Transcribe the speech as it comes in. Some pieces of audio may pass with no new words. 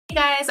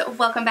Hey guys,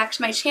 welcome back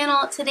to my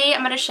channel. Today I'm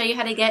going to show you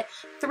how to get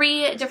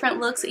 3 different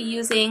looks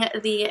using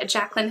the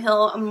Jaclyn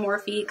Hill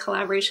Morphe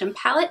collaboration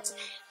palette.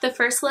 The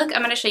first look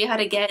I'm going to show you how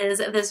to get is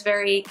this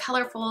very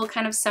colorful,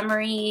 kind of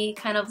summery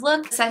kind of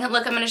look. The second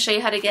look I'm going to show you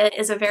how to get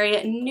is a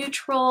very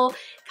neutral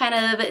kind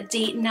of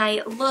date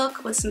night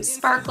look with some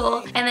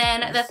sparkle. And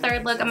then the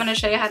third look I'm going to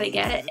show you how to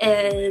get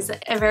is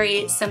a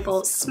very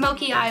simple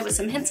smoky eye with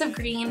some hints of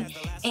green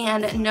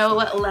and no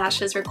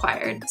lashes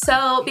required.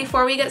 So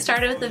before we get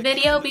started with the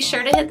video, be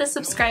sure to hit the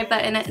subscribe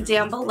button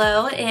down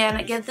below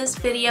and give this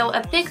video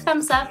a big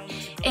thumbs up.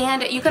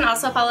 And you can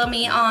also follow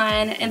me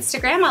on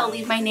Instagram. I'll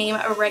leave my name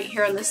right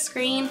here on the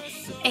screen.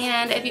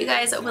 And if you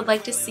guys would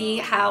like to see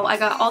how I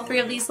got all 3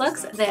 of these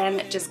looks,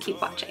 then just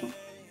keep watching.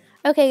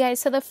 Okay guys,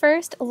 so the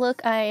first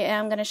look I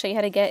am going to show you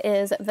how to get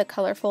is the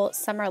colorful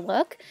summer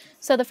look.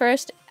 So the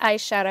first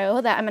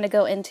eyeshadow that I'm going to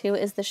go into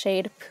is the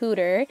shade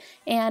Pooter,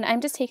 and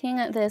I'm just taking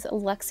this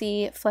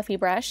Luxie fluffy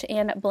brush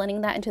and blending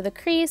that into the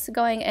crease,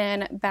 going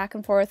in back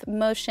and forth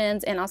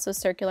motions and also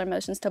circular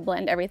motions to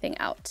blend everything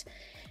out.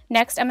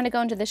 Next, I'm going to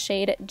go into the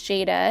shade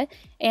Jada,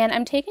 and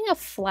I'm taking a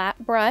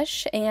flat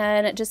brush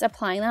and just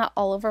applying that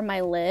all over my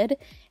lid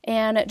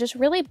and just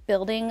really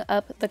building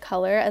up the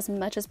color as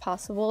much as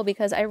possible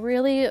because I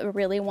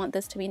really want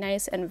this to be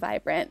nice and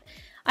vibrant.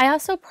 I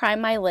also prime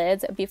my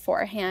lids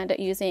beforehand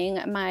using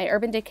my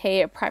Urban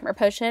Decay primer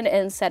potion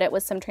and set it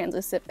with some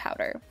translucent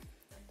powder.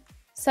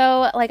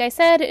 So like I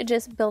said,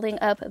 just building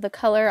up the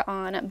color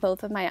on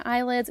both of my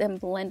eyelids and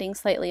blending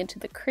slightly into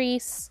the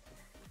crease.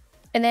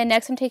 And then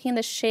next I'm taking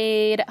the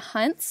shade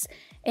Hunts,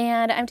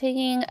 and I'm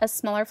taking a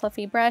smaller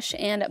fluffy brush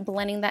and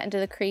blending that into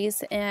the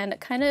crease and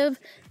kind of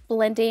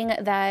blending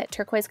that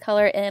turquoise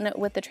color in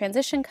with the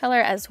transition color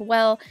as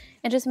well,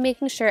 and just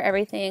making sure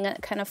everything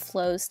kind of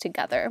flows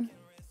together.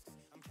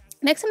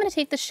 Next, I'm going to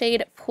take the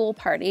shade Pool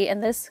Party,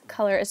 and this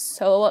color is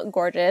so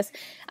gorgeous.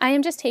 I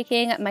am just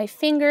taking my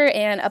finger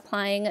and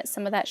applying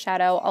some of that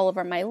shadow all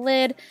over my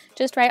lid,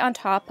 just right on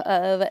top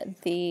of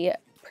the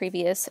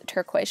previous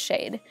turquoise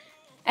shade.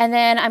 And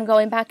then I'm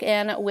going back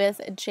in with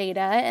Jada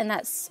and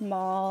that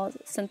small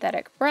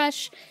synthetic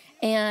brush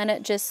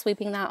and just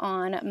sweeping that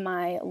on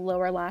my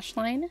lower lash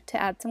line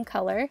to add some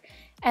color.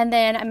 And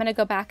then I'm going to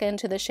go back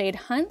into the shade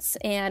Hunts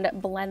and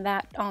blend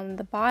that on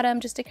the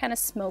bottom just to kind of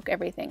smoke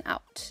everything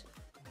out.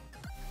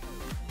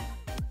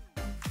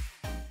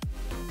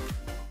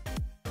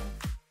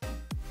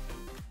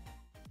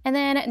 And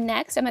then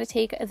next I'm going to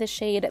take the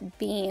shade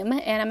Beam,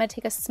 and I'm going to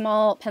take a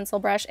small pencil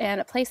brush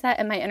and place that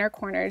in my inner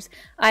corners.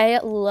 I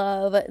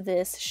love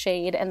this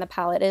shade, and the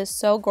palette is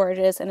so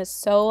gorgeous and is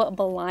so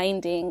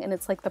blinding, and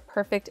it's like the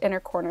perfect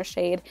inner corner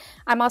shade.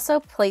 I'm also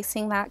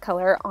placing that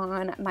color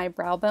on my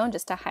brow bone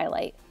just to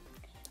highlight.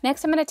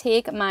 Next I'm going to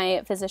take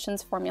my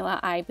Physicians Formula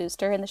Eye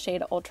Booster in the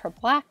shade Ultra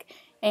Black,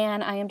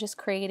 and I am just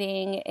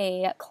creating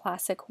a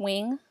classic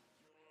wing.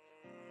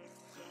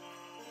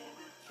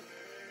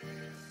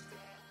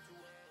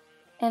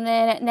 And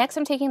then next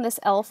I'm taking this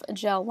E.L.F.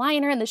 gel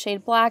liner in the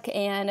shade Black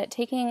and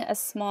taking a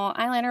small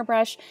eyeliner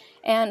brush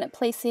and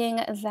placing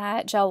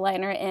that gel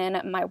liner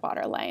in my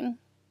waterline.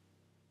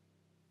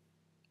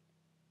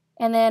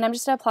 And then I'm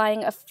just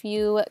applying a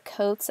few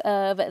coats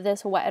of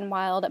this Wet n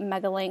Wild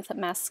MegaLength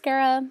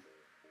mascara.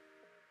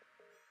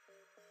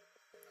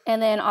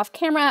 And then off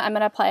camera I'm going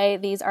to apply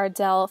these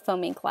Ardell Faux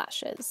Mink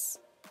lashes.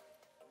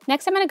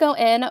 Next I'm going to go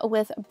in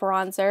with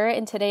bronzer,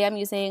 and today I'm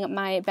using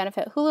my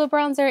Benefit Hoola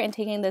bronzer and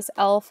taking this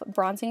E.L.F.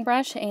 bronzing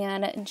brush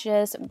and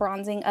just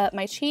bronzing up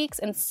my cheeks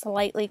and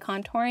slightly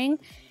contouring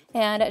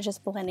and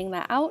just blending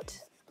that out.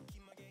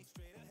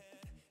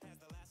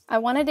 I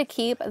wanted to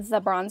keep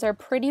the bronzer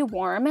pretty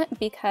warm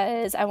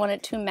because I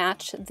wanted to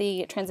match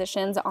the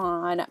transitions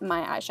on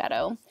my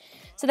eyeshadow.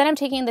 So then I'm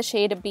taking the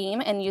shade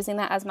Beam and using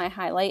that as my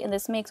highlight, and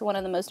this makes one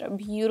of the most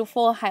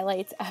beautiful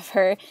highlights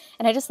ever,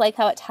 and I just like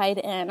how it tied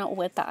in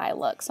with the eye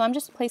look. So I'm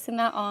just placing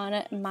that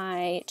on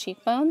my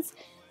cheekbones,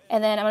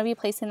 and then I'm going to be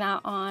placing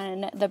that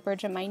on the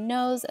bridge of my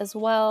nose as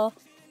well.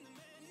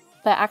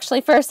 But actually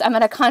first I'm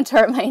going to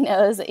contour my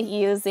nose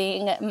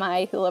using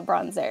my Hoola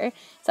bronzer.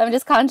 So I'm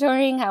just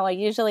contouring how I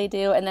usually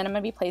do, and then I'm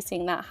going to be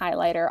placing that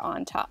highlighter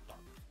on top.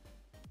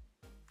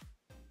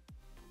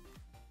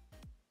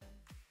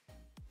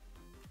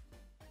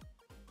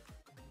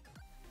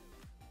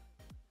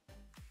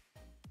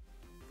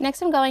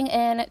 Next I'm going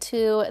in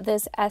to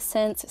this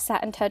Essence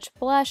Satin Touch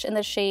blush in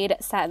the shade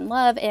Satin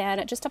Love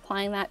and just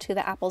applying that to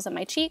the apples of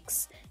my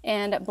cheeks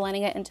and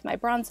blending it into my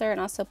bronzer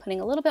and also putting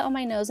a little bit on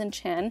my nose and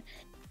chin.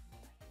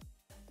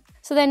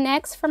 So then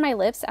next for my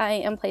lips, I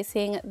am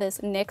placing this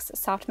NYX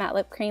Soft Matte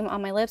Lip Cream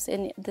on my lips,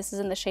 and this is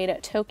in the shade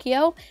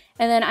Tokyo.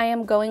 And then I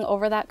am going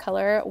over that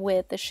color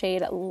with the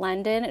shade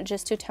London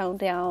just to tone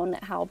down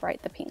how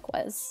bright the pink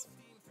was.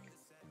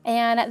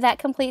 And that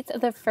completes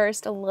the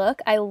first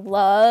look. I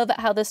love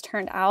how this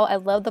turned out. I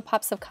love the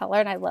pops of color,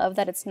 and I love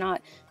that it's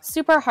not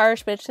super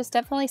harsh, but it's just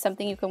definitely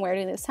something you can wear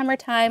during the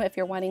summertime if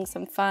you're wanting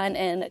some fun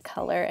and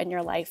color in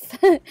your life.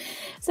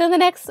 So the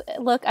next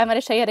look I'm going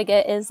to show you how to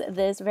get is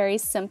this very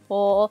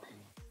simple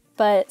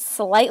but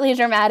slightly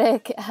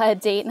dramatic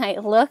date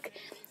night look.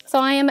 So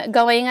I am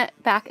going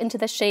back into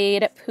the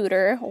shade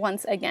Pooter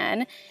once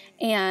again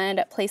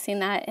and placing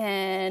that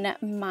in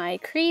my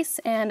crease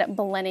and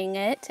blending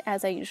it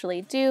as I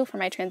usually do for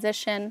my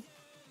transition.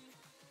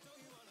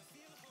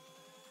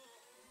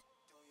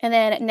 And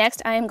then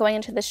next I am going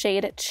into the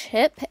shade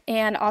Chip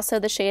and also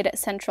the shade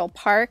Central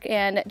Park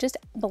and just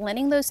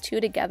blending those two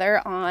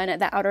together on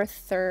the outer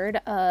third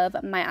of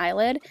my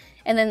eyelid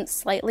and then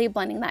slightly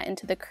blending that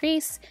into the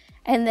crease.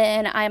 And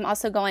then I'm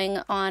also going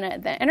on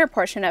the inner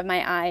portion of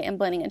my eye and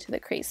blending into the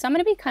crease. So I'm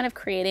going to be kind of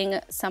creating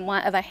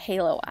somewhat of a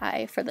halo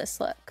eye for this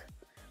look.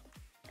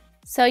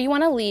 So you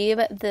want to leave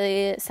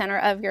the center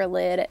of your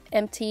lid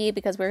empty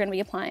because we're going to be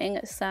applying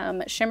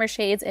some shimmer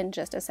shades in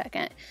just a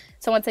second.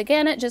 So once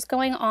again, just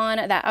going on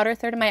that outer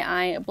third of my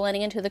eye,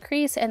 blending into the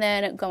crease, and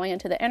then going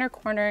into the inner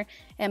corner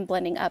and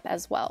blending up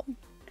as well.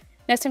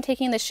 Next, I'm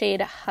taking the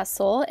shade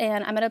Hustle,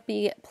 and I'm going to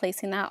be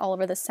placing that all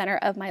over the center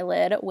of my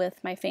lid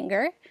with my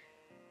finger.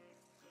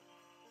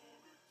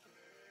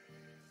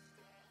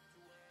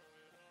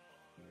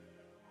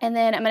 And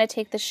then I'm going to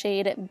take the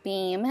shade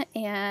Beam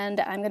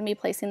and I'm going to be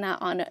placing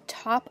that on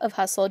top of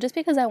Hustle just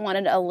because I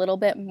wanted a little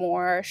bit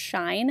more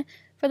shine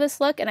for this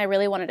look and I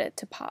really wanted it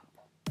to pop.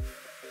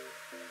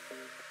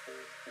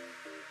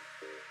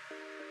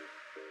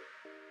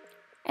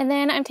 And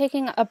then I'm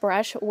taking a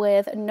brush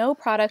with no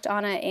product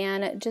on it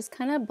and just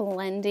kind of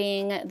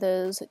blending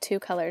those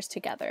two colors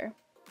together.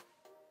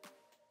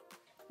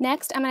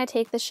 Next, I'm going to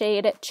take the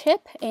shade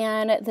Chip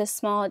and this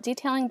small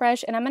detailing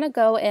brush and I'm going to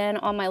go in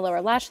on my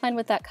lower lash line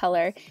with that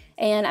color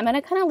and I'm going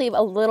to kind of leave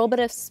a little bit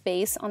of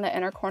space on the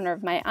inner corner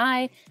of my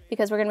eye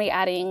because we're going to be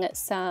adding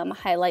some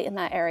highlight in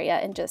that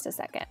area in just a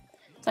second.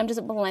 So I'm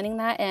just blending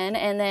that in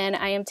and then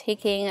I am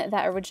taking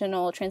that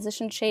original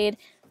transition shade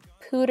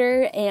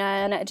Pooter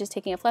and just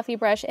taking a fluffy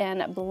brush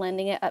and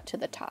blending it up to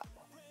the top.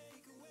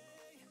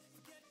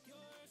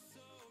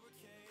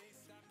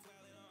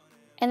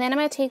 And then I'm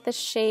going to take the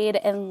shade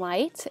in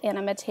Light and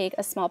I'm going to take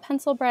a small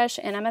pencil brush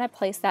and I'm going to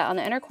place that on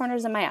the inner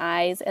corners of my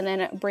eyes and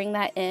then bring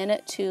that in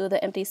to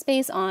the empty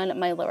space on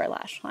my lower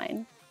lash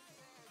line.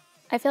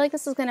 I feel like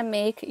this is going to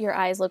make your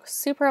eyes look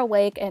super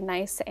awake and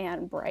nice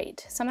and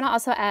bright. So I'm going to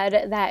also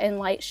add that in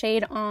Light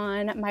shade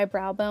on my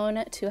brow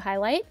bone to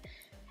highlight.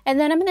 And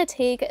then I'm going to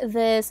take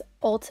this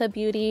Ulta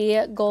Beauty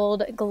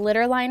Gold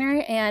Glitter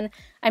Liner and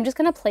I'm just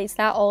going to place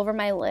that all over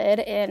my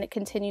lid and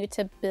continue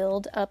to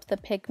build up the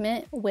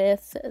pigment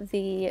with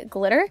the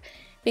glitter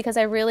because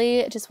I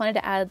really just wanted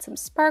to add some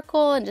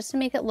sparkle and just to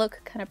make it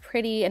look kind of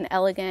pretty and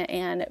elegant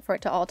and for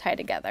it to all tie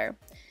together.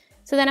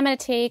 So then I'm going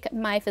to take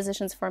my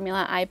Physicians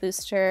Formula Eye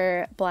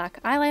Booster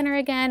Black Eyeliner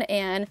again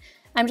and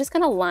I'm just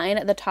going to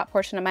line the top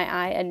portion of my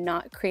eye and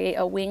not create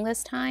a wing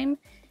this time.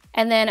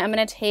 And then I'm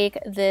going to take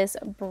this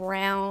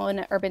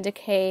brown Urban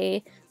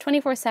Decay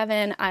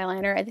 24/7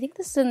 eyeliner. I think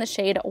this is in the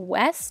shade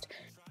West.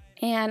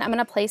 And I'm going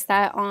to place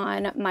that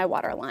on my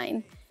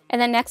waterline. And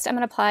then next I'm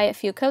going to apply a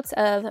few coats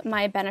of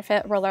my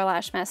Benefit Roller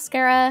Lash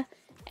Mascara.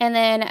 And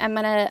then I'm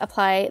going to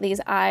apply these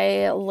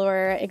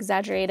Eyelure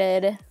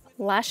Exaggerated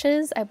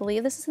lashes. I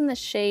believe this is in the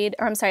shade,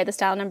 or I'm sorry, the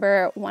style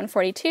number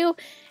 142.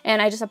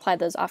 And I just applied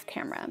those off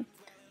camera.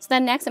 So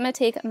then next I'm going to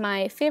take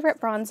my favorite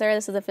bronzer.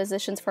 This is the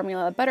Physicians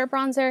Formula Butter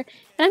Bronzer. And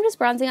I'm just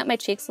bronzing up my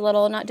cheeks a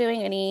little, not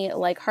doing any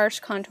like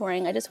harsh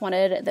contouring. I just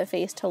wanted the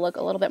face to look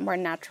a little bit more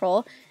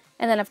natural.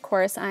 And then of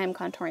course I'm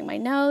contouring my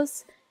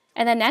nose.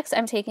 And then next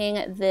I'm taking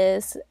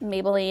this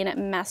Maybelline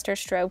Master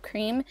Strobe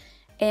Cream.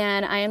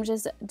 And I am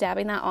just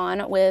dabbing that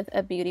on with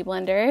a beauty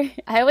blender.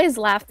 I always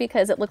laugh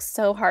because it looks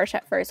so harsh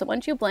at first. But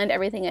once you blend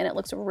everything in, it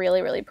looks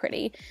really, really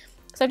pretty.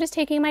 So I'm just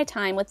taking my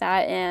time with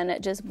that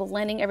and just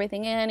blending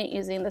everything in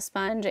using the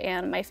sponge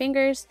and my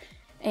fingers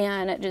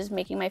and just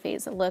making my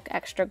face look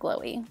extra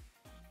glowy.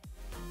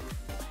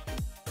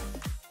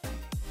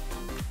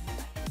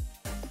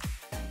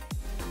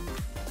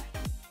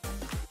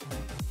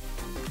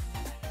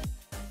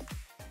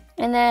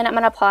 And then I'm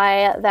going to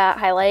apply that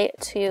highlight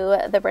to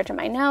the bridge of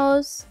my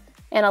nose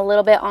and a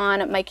little bit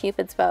on my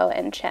Cupid's bow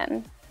and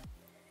chin.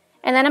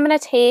 And then I'm going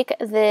to take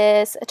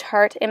this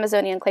Tarte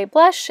Amazonian Clay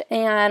Blush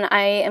and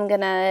I am going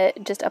to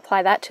just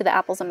apply that to the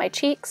apples of my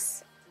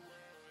cheeks.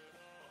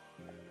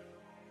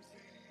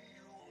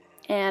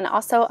 And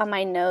also on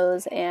my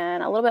nose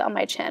and a little bit on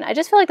my chin. I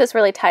just feel like this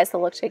really ties the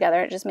look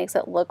together. It just makes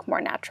it look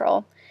more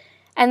natural.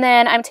 And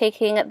then I'm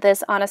taking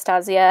this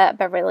Anastasia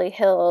Beverly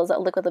Hills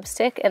liquid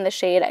lipstick in the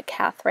shade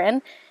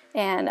Kathryn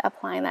and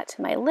applying that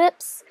to my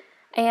lips.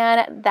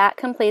 And that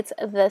completes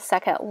the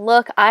second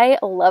look. I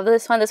love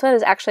this one. This one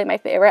is actually my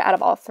favorite out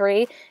of all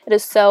three. It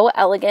is so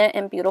elegant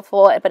and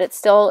beautiful, but it's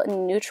still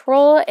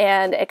neutral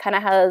and it kind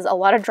of has a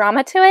lot of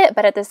drama to it,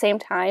 but at the same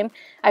time,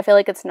 I feel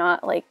like it's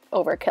not like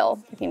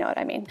overkill, if you know what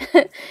I mean.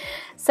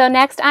 So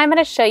next, I'm going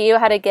to show you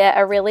how to get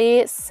a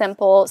really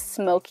simple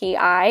smoky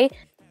eye.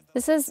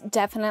 This is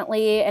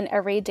definitely an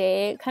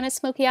everyday kind of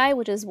smoky eye,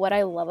 which is what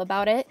I love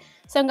about it.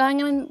 So I'm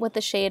going in with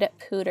the shade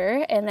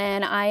Pooter, and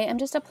then I am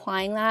just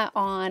applying that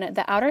on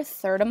the outer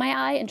third of my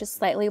eye and just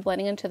slightly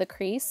blending into the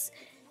crease.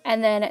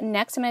 And then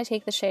next I'm going to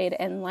take the shade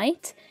in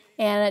Light,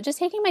 And just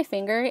taking my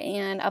finger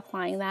and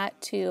applying that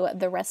to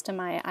the rest of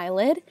my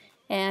eyelid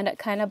and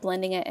kind of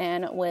blending it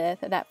in with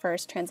that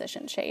first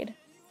transition shade.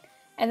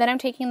 And then I'm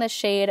taking the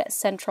shade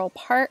Central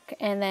Park,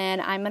 and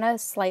then I'm going to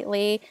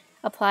slightly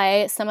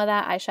apply some of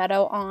that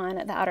eyeshadow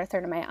on the outer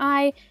third of my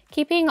eye.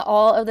 Keeping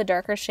all of the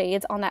darker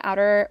shades on the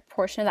outer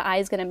portion of the eye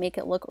is going to make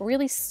it look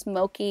really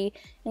smoky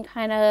and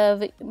kind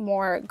of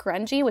more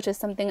grungy, which is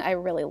something I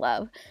really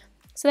love.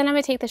 So then I'm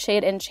going to take the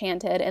shade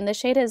Enchanted, and the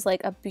shade is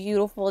like a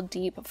beautiful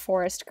deep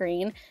forest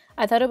green.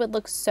 I thought it would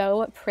look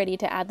so pretty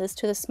to add this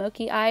to the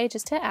smoky eye,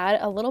 just to add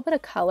a little bit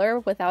of color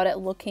without it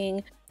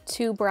looking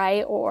too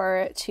bright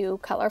or too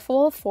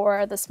colorful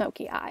for the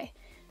smoky eye.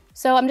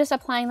 So I'm just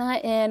applying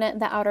that in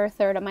the outer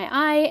third of my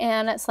eye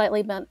and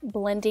slightly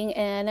blending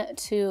in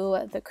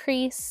to the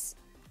crease.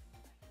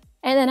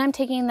 And then I'm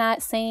taking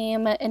that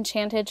same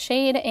Enchanted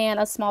shade and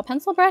a small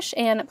pencil brush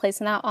and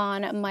placing that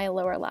on my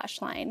lower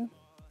lash line.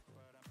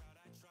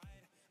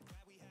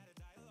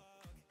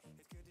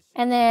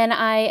 And then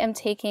I am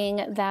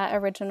taking that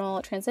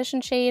original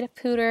transition shade,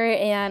 Pooter,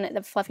 and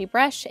the fluffy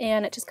brush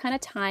and just kind of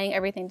tying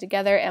everything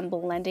together and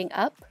blending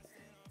up.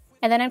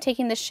 And then I'm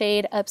taking the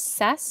shade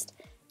Obsessed,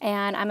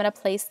 and I'm going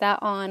to place that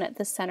on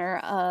the center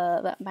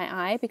of my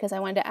eye because I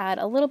wanted to add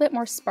a little bit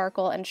more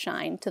sparkle and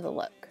shine to the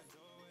look.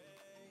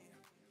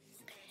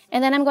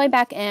 And then I'm going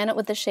back in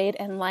with the shade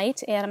In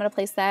Light, and I'm going to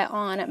place that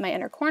on my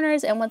inner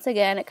corners, and once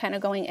again kind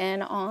of going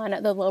in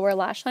on the lower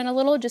lash line a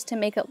little just to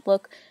make it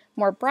look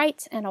more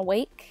bright and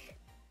awake.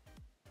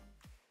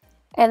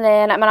 And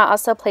then I'm going to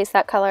also place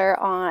that color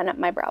on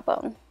my brow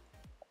bone.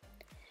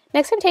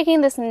 Next, I'm taking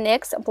this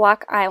NYX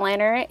Black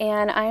Eyeliner,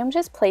 and I am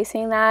just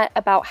placing that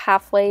about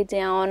halfway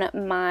down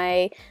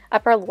my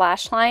upper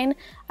lash line.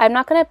 I'm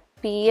not going to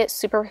be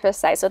super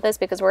precise with this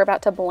because we're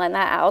about to blend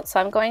that out, so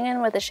I'm going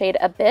in with the shade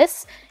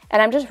Abyss,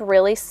 and I'm just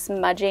really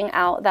smudging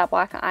out that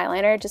black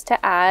eyeliner just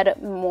to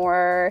add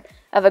more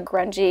of a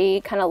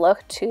grungy kind of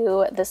look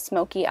to the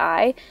smoky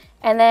eye.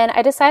 And then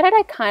I decided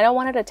I kind of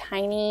wanted a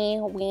tiny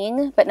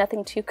wing, but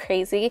nothing too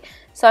crazy.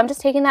 So I'm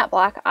just taking that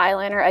black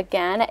eyeliner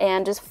again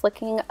and just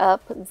flicking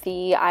up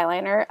the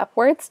eyeliner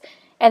upwards,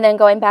 and then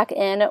going back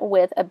in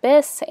with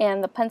Abyss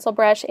and the pencil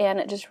brush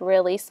and just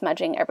really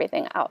smudging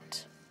everything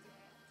out.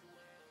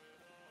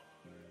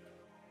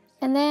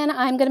 And then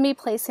I'm going to be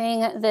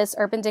placing this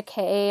Urban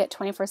Decay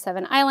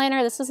 24/7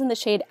 eyeliner. This is in the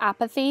shade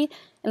Apathy,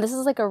 and this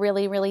is like a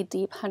really, really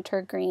deep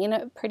hunter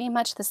green, pretty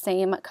much the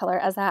same color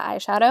as that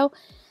eyeshadow.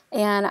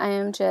 And I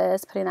am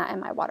just putting that in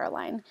my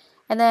waterline.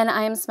 And then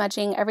I am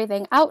smudging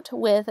everything out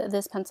with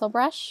this pencil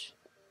brush.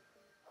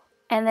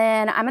 And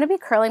then I'm going to be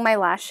curling my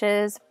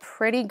lashes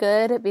pretty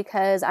good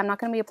because I'm not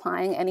going to be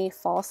applying any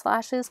false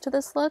lashes to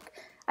this look.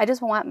 I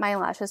just want my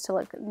lashes to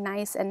look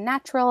nice and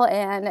natural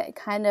and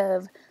kind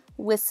of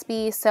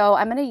wispy. So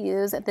I'm going to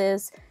use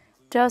this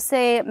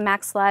Jose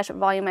Max Lash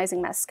Volumizing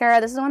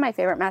Mascara. This is one of my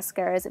favorite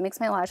mascaras. It makes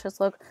my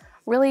lashes look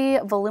really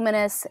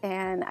voluminous,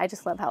 and I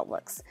just love how it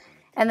looks.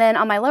 And then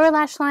on my lower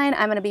lash line,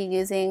 I'm going to be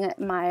using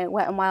my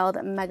Wet n Wild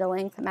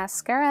MegaLength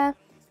mascara.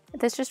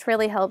 This just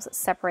really helps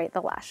separate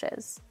the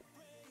lashes.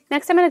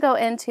 Next, I'm going to go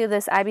into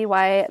this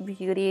IBY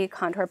Beauty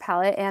contour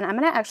palette, and I'm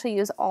going to actually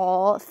use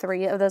all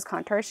three of those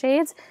contour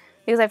shades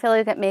because I feel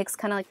like it makes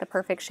kind of like the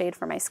perfect shade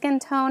for my skin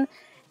tone.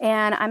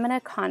 And I'm going to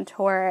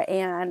contour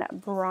and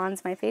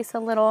bronze my face a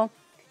little.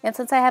 And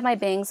since I have my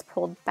bangs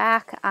pulled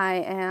back, I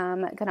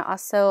am going to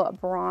also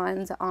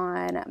bronze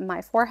on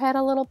my forehead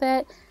a little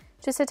bit,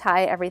 just to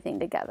tie everything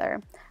together.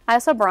 I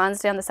also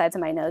bronzed down the sides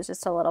of my nose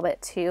just a little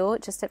bit too,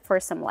 just for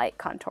some light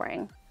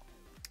contouring.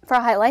 For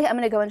a highlight, I'm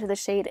going to go into the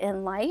shade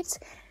In Light,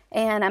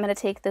 and I'm going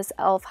to take this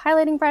E.L.F.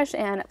 highlighting brush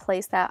and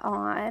place that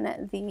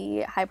on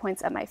the high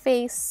points of my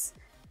face.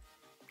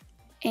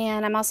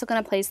 And I'm also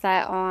going to place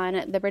that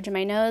on the bridge of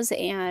my nose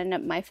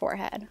and my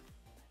forehead.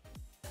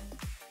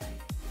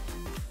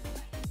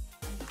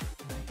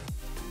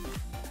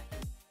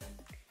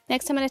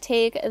 Next, I'm going to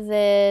take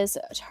this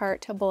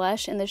Tarte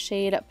blush in the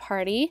shade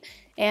Party,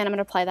 and I'm going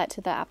to apply that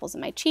to the apples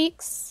of my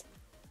cheeks.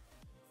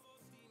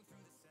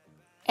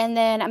 And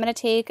then I'm going to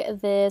take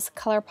this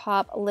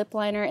ColourPop lip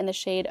liner in the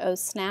shade Oh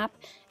Snap,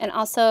 and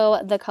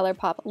also the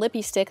ColourPop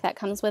lippy stick that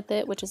comes with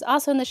it, which is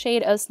also in the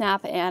shade Oh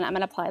Snap, and I'm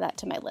going to apply that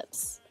to my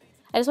lips.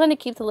 I just wanted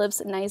to keep the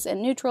lips nice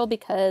and neutral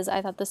because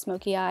I thought the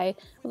smoky eye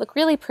would look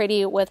really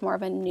pretty with more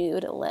of a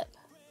nude lip.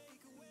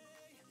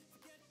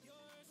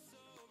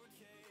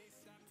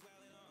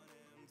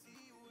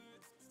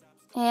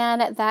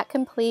 And that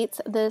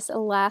completes this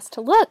last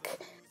look.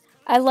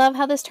 I love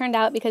how this turned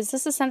out because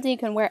this is something you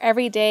can wear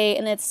every day,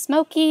 and it's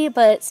smoky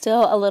but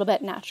still a little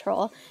bit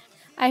natural.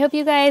 I hope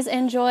you guys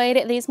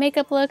enjoyed these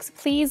makeup looks.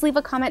 Please leave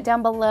a comment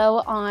down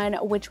below on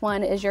which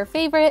one is your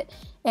favorite,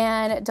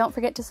 and don't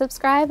forget to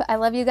subscribe. I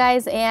love you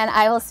guys, and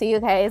I will see you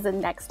guys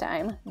next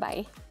time.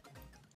 Bye.